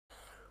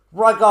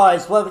Right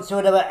guys, welcome to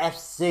another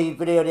FC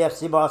video. The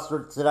FC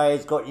Master today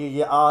has got you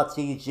your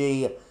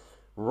RTG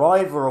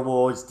Rival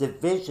Awards,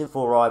 Division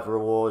 4 Rival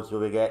Awards,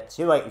 where we get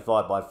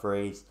 285 by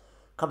 3s,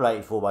 couple of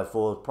 84 by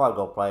 4s, Prime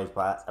Gold Players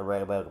packs, and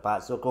Rare American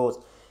packs. So of course,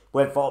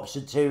 went for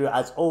option 2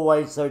 as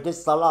always, so this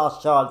is our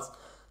last chance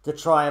to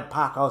try and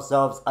pack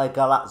ourselves a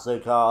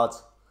Galazzo card,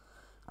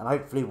 and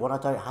hopefully one I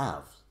don't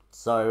have.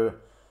 So,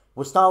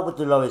 we'll start with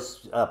the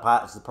lowest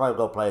packs, the Prime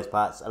Gold Players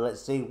packs, and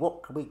let's see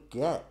what can we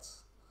get.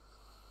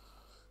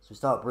 We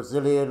start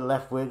Brazilian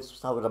left wings. We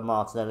start with a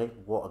Martinelli.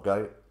 What a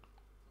goat.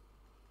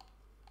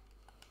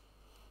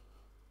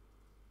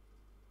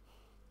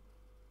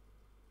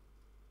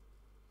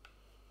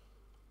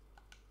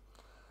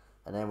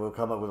 And then we'll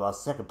come up with our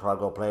second Prime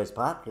Gold Players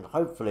pack. And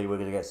hopefully we're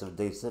going to get some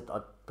decent.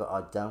 But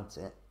I doubt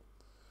it.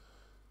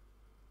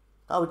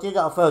 Oh, we did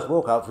get our first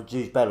walkout for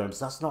Jude Bellingham.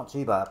 So that's not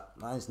too bad.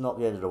 That is not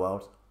the end of the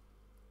world.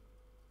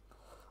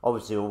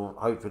 Obviously, we'll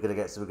hopefully going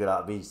to get some good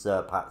out of these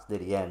packs near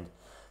the end.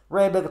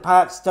 Rare mega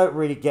packs, don't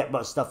really get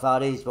much stuff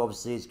out of these, but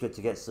obviously it's good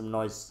to get some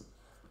nice,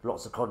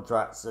 lots of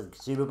contracts and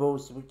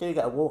consumables. If we do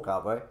get a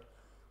walkout though,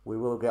 we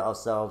will get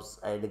ourselves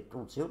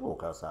two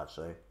walkouts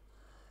actually.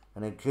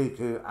 And then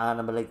Cuckoo and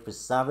a Malik for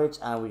Savage,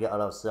 and we get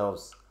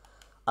ourselves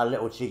a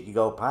little cheeky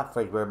gold pack.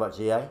 Thank you very much,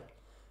 EA.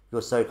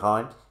 You're so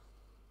kind.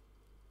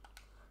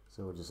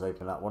 So we'll just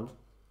open that one.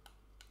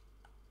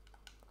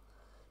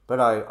 But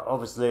no,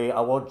 obviously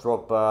I want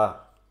Drogba.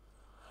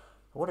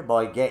 I wouldn't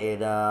mind getting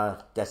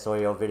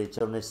Desoi or Village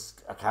on this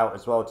account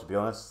as well, to be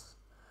honest.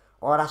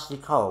 Or an Ashley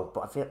Cole,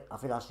 but I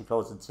think Ashley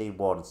Cole's in Team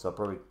 1, so I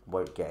probably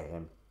won't get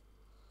him.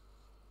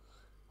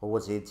 Or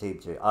was he in Team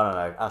 2? I don't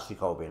know. Ashley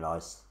Cole would be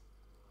nice.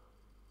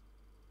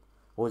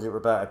 Or was it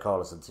Roberto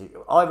Carlos in Team...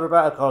 Either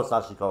Roberto Carlos or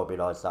Ashley Cole would be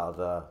nice out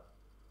of...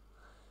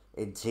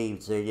 in Team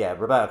 2. Yeah,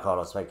 Roberto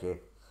Carlos, thank you.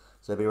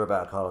 So it'll be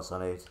Roberto Carlos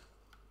I need.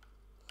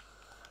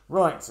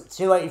 Right,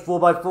 284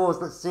 by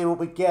 4s. Let's see what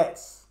we get.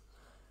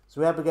 So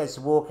we have to get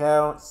some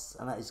walkouts,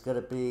 and that is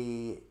going to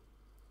be...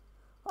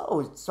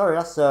 Oh, sorry,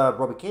 that's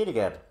Robbie Keane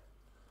again.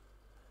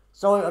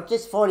 So I've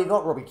just finally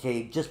got Robbie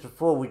Keane just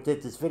before we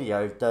did this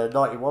video, the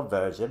 91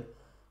 version.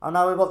 And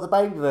now we've got the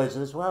Bane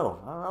version as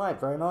well. Alright,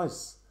 very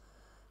nice.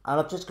 And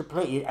I've just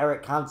completed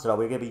Eric Cantona.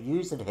 We're going to be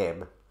using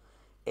him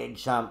in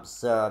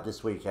Champs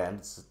this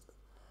weekend.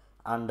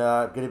 And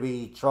going to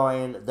be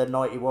trying the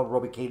 91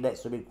 Robbie Keane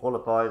next to me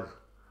qualified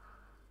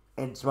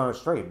in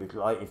tomorrow's stream.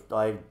 If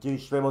I do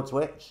stream on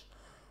Twitch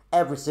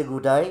every single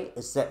day,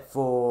 except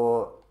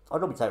for... I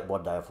normally take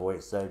one day off a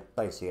week, so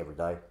basically every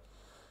day.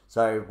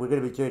 So we're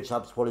going to be doing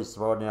Champs Qualies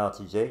tomorrow on the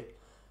RTG.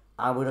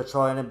 And we're going to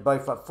try them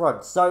both up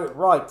front. So,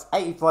 right,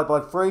 85 by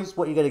 3s,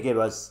 what are you going to give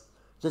us?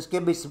 Just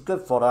give me some good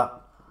fodder,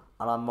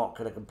 and I'm not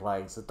going to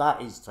complain. So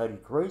that is Toni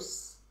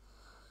Kroos.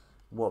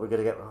 What we're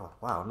going to get... Oh,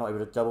 wow, not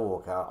even a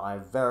double walkout.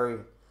 I'm very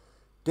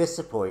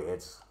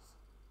disappointed.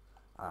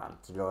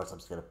 And to be honest, I'm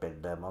just going to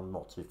bin them. I'm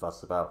not too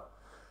fussed about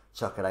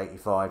chucking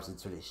 85s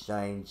into an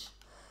exchange.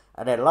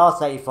 And then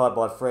last 85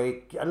 by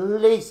 3, at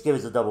least give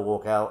us a double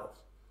walkout.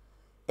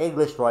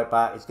 English right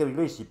back, it's going to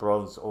be Lucy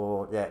Bronze,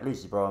 or, yeah,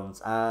 Lucy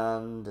Bronze,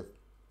 and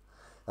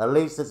at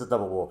least there's a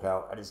double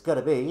walkout. And it's going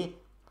to be,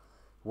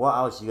 what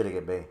else are you going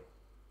to give me?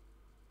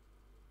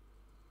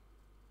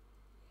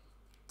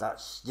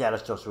 That's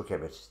Joshua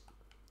Kimmich.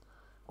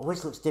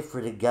 Always looks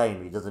different in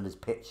game, he does in his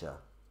picture.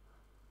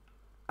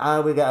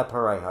 And we get a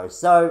Parejo.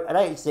 So, an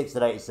 86,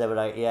 an 87,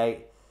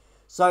 88.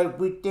 So,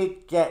 we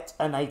did get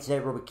an 88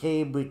 Robbie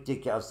Keane, we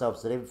did get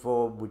ourselves an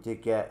inform, we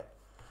did get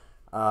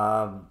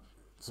some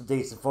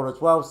decent fun as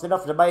well. So,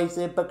 nothing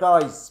amazing, but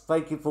guys,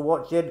 thank you for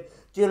watching.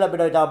 Do let me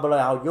know down below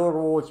how your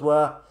rewards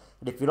were.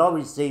 And if you like what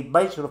you see,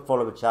 make sure to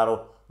follow the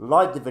channel,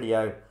 like the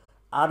video,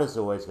 and as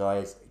always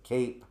guys,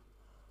 keep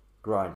grinding.